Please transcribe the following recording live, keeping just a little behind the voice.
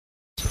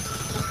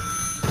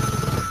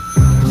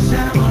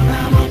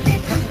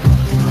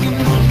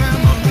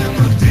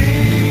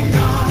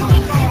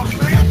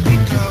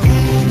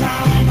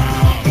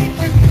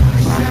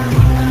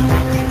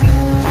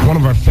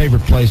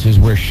places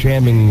we're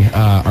shamming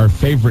our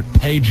favorite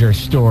pager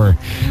store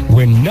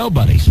when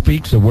nobody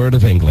speaks a word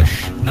of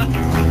English.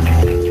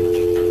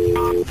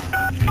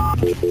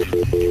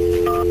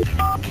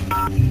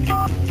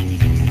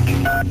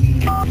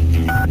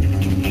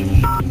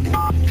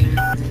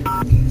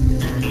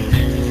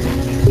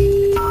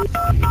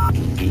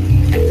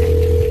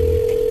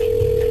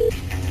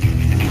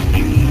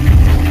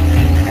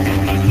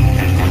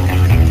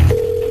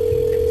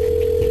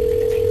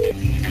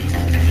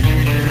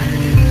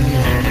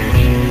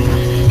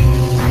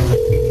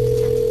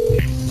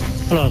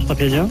 Hello,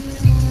 Spaghetti.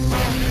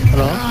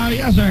 Hello?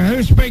 Yes, sir.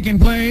 Who's speaking,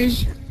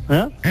 please?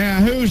 Yeah?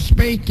 Who's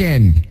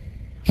speaking?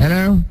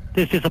 Hello?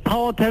 This is a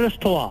PowerTel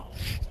store.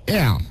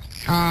 Yeah.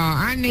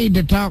 I need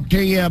to talk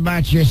to you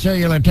about your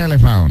cellular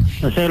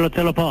telephones. The cellular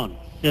telephone.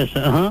 Yes,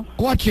 uh-huh.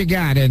 What you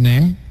got in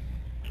there?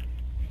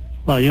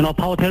 Well, you know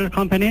PowerTel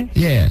company?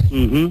 Yes.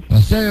 Mm-hmm.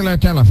 A cellular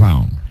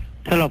telephone.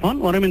 Telephone?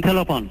 What do you mean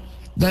telephone?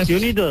 That's You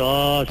need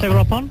a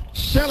cellular phone?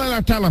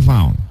 cellular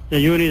telephone. Yeah,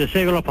 you need a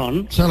cellular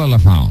phone. Cellular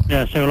phone.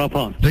 Yeah, cellular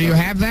phone. Do you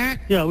have that?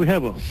 Yeah, we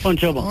have a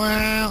bunch of them.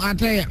 Well, I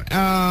tell you,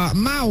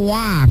 my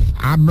wife,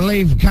 I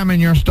believe, come in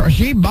your store.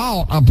 She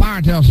bought a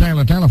PowerTel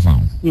cellular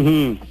telephone.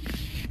 Mm-hmm.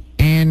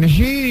 And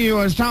she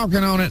was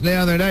talking on it the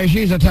other day.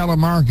 She's a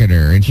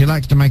telemarketer, and she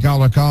likes to make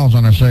all her calls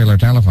on her cellular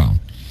telephone.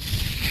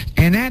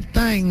 And that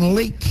thing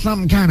leaked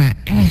some kind of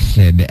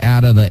acid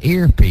out of the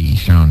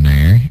earpiece on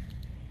there.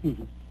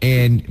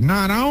 And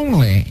not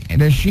only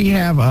does she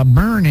have a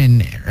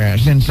burning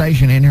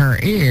sensation in her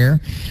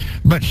ear,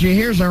 but she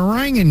hears a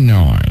ringing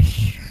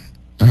noise.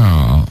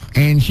 Oh,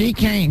 and she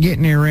can't get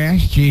any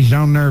rest. She's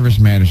on nervous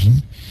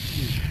medicine.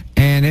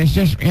 And it's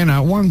just,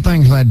 one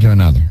thing's led to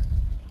another.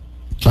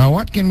 So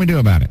what can we do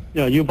about it?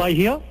 Yeah, you buy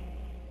here?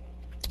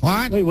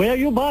 What? Wait, where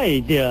you buy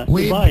it, dear?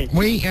 You buy.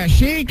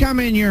 She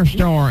come in your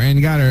store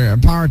and got her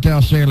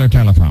PowerTel cellular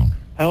telephone.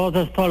 I was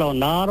a store,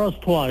 not a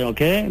store,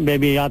 okay?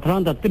 Maybe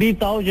Atlanta,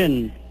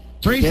 3,000.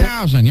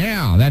 3,000,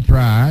 yeah, that's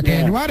right. Yeah.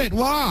 And what it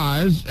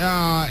was,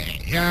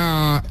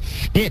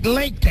 it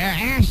leaked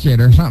acid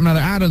or something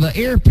out of the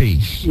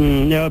earpiece.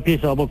 Yeah,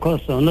 piece of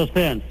course,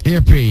 understand.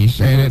 Earpiece,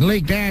 and it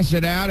leaked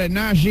acid out, and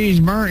now she's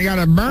got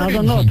a burning. I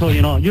don't know, so,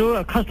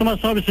 you customer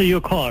service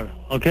you call,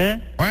 okay?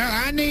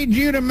 Well, I need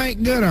you to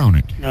make good on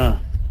it.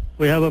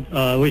 We have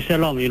we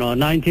sell them,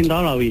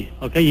 $19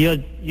 okay? Your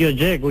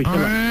jack, we sell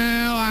them.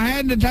 Well, I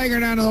had to take her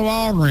down to the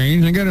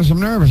Walgreens and get her some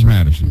nervous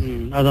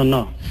medicine. I don't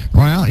know.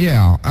 Well,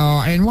 yeah,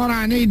 and what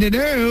I need to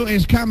do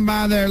is come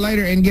by there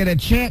later and get a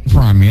check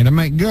from you to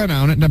make good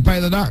on it to pay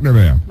the doctor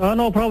bill.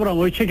 No problem,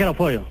 we check it out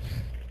for you.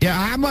 Yeah,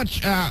 how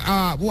much,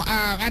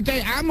 I tell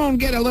you, I'm going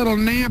to get a little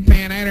nap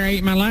in after I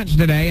eat my lunch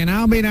today, and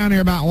I'll be down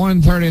here about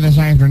 1:30 this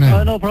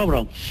afternoon. No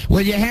problem.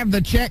 Will you have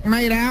the check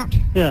made out?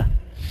 Yeah.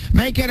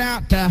 Make it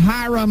out to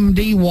Hiram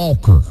D.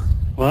 Walker.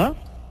 What?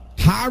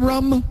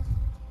 Hiram?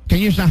 Can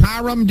you say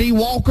Hiram D.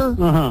 Walker?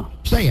 Uh-huh.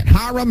 Say it,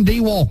 Hiram D.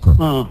 Walker.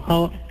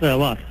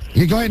 What?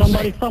 You go ahead and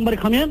say it. Somebody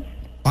come in?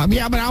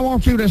 Yeah, but I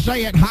want you to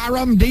say it,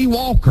 Hiram D.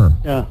 Walker.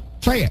 Yeah.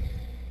 Say it.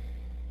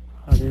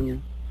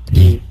 Hiram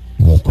D.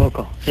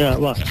 Walker. Yeah,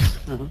 what?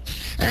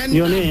 And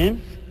your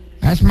name?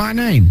 That's my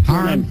name,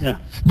 Hiram. Yeah.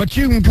 But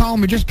you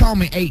can just call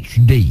me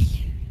HD.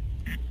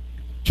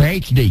 Say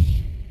HD.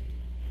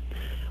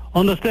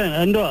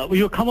 Understand, and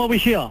you come over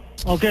here,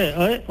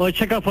 okay? We'll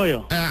check out for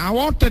you. I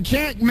want the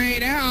check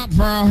made out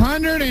for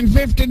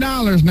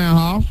 $150 now,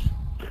 Hoss.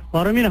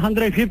 What do you mean,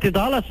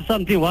 $150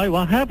 something? Why?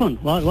 What happened?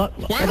 What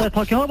are they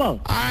talking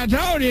about? I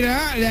told you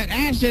that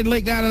acid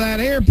leaked out of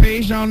that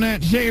earpiece on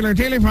that cellular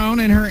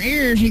telephone. In her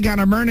ear, she got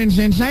a burning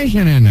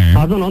sensation in there.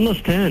 I don't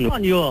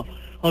understand. You,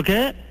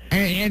 okay?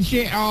 And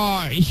she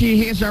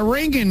hears a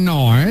ringing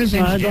noise.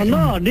 And I don't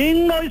know.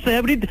 Ring noise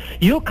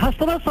you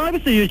customer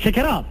service, you check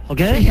it out,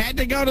 okay? She had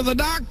to go to the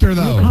doctor,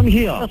 though. You come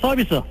here.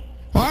 Service.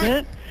 What?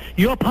 Okay?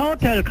 Your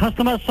PowerTel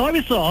customer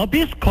service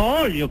office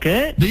call,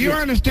 okay? Do you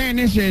understand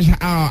this is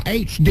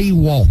H.D.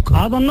 Walker?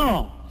 I don't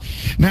know.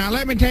 Now,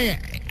 let me tell you,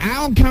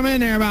 I'll come in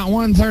there about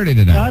 1:30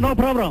 today. No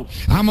problem.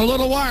 I'm a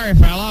little wiry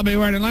fella. I'll be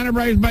wearing Atlanta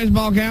Braves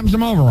baseball cap and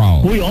some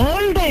overalls. We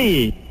all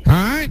day. All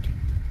right?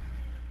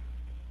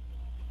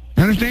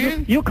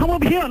 Understand? You come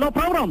over here, no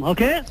problem,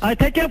 okay? I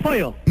take care for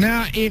you.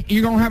 Now, if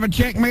you're going to have a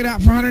check made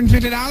out for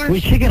 $150?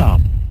 We check it out.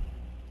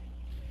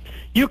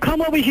 You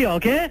come over here,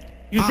 okay?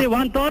 You say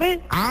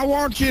 1:30? I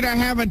want you to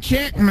have a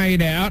check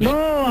made out.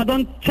 No, I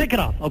don't check it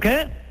out,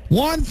 okay?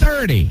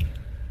 1:30.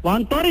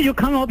 1:30, you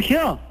come over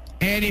here.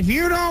 And if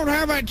you don't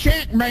have a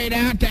check made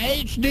out to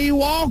H.D.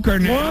 Walker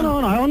now... No,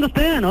 I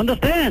understand.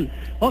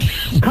 Oh,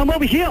 come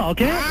over here,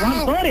 okay?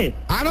 1:30.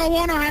 I don't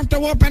want to have to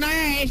whoop an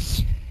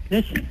ass.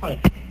 Yes.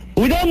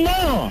 We don't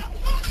know.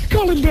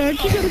 Call him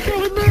back. You gotta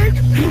call him back.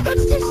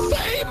 That's the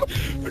same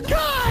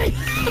guy.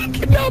 I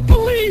cannot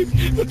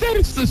believe that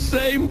is the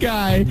same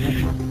guy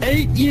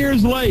 8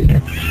 years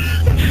later.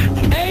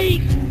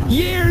 8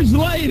 years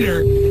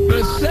later,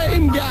 the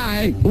same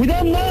guy. We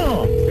don't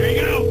know. There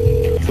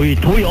you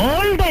go. We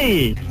all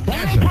day.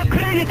 That's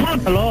already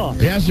talked. Hello.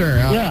 Yes, sir.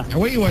 Yeah.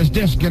 We was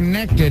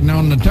disconnected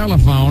on the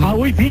telephone.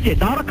 We busy.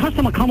 Now the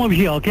customer come over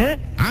here, okay?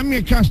 I'm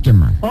your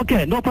customer.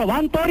 Okay, no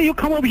problem. 1:30, you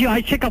come over here.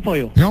 I check up for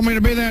you. You want me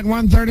to be there at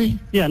 1:30?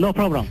 Yeah, no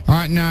problem. All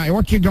right, now,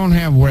 what you gonna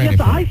have ready Yes,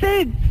 for? I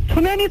said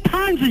too many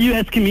times you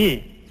ask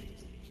me.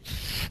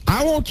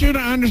 I want you to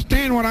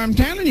understand what I'm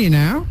telling you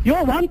now.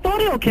 You're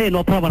 1:30, okay,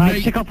 no problem. I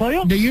check up for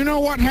you. Do you know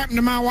what happened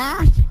to my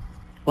wife?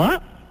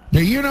 What?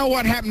 Do you know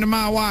what happened to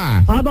my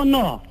wife? I don't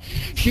know.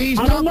 She's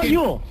I don't know talking.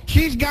 you.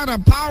 She's got a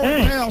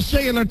PowerTel Hey.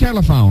 cellular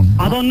telephone.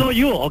 I don't know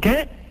you,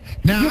 okay?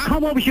 Now, You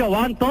come over here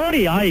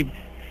 1:30. I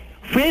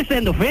face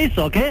and face,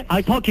 okay?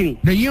 I talking.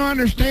 do you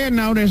understand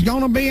now? There's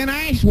gonna be an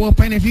ass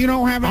whooping if you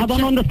don't have I it.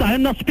 don't understand.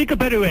 I'm not speaker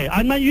very well.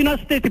 I'm not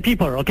United States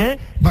people, okay?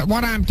 But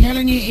what I'm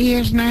telling you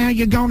is now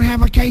you're gonna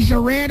have a case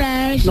of red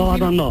ass. No, I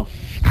don't know.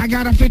 I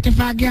got a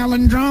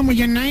 55-gallon drum with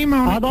your name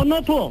on I it. don't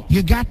know too.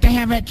 You got to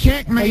have that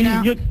check made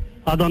out.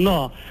 I don't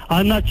know.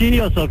 I'm not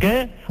genius,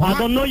 okay? What? I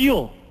don't know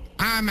you.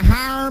 I'm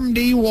Hiram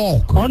D.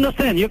 Walker.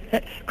 Understand? You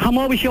come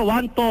over here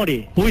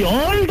 1:30. We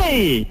all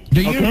day.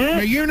 Do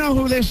okay? you know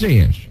who this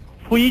is?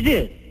 Who is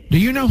it? Do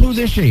you know who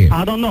this is?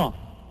 I don't know.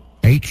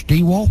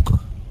 H.D. Walker.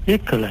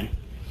 Excellent.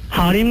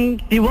 Harim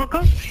D.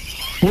 Walker?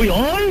 We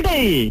all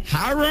day.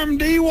 Hiram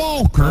D.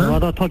 Walker.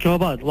 What are you talking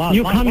about? What,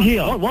 you come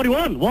here. What do you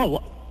want?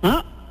 What?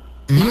 Huh?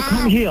 You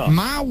come here.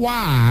 My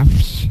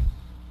wife's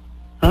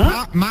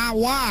Huh? my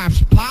wife's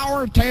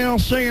PowerTel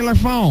cellular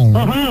phone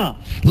Uh-huh.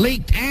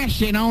 leaked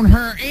acid on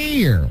her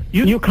ear.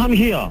 You come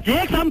here.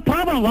 There's some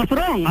problem. What's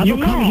wrong? I don't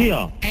know. You come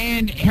here.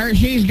 And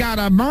she's got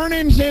a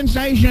burning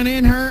sensation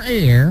in her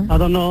ear, I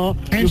don't know.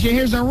 and she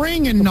hears a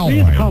ringing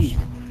Please noise. come.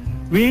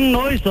 Ring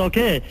noise,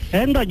 okay?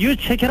 And you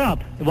check it up.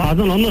 Well, I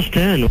don't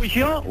understand. We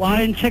here?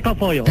 Why check up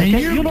for you? And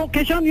Okay? you- You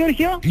location? You're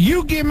here?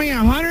 You give me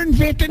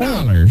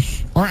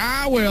 $150, or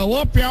I will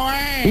whoop your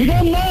ass. We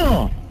don't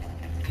know.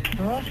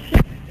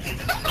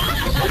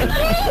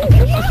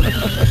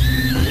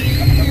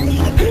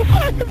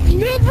 I've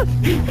never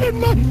in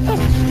my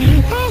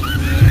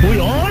life. We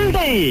all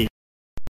day.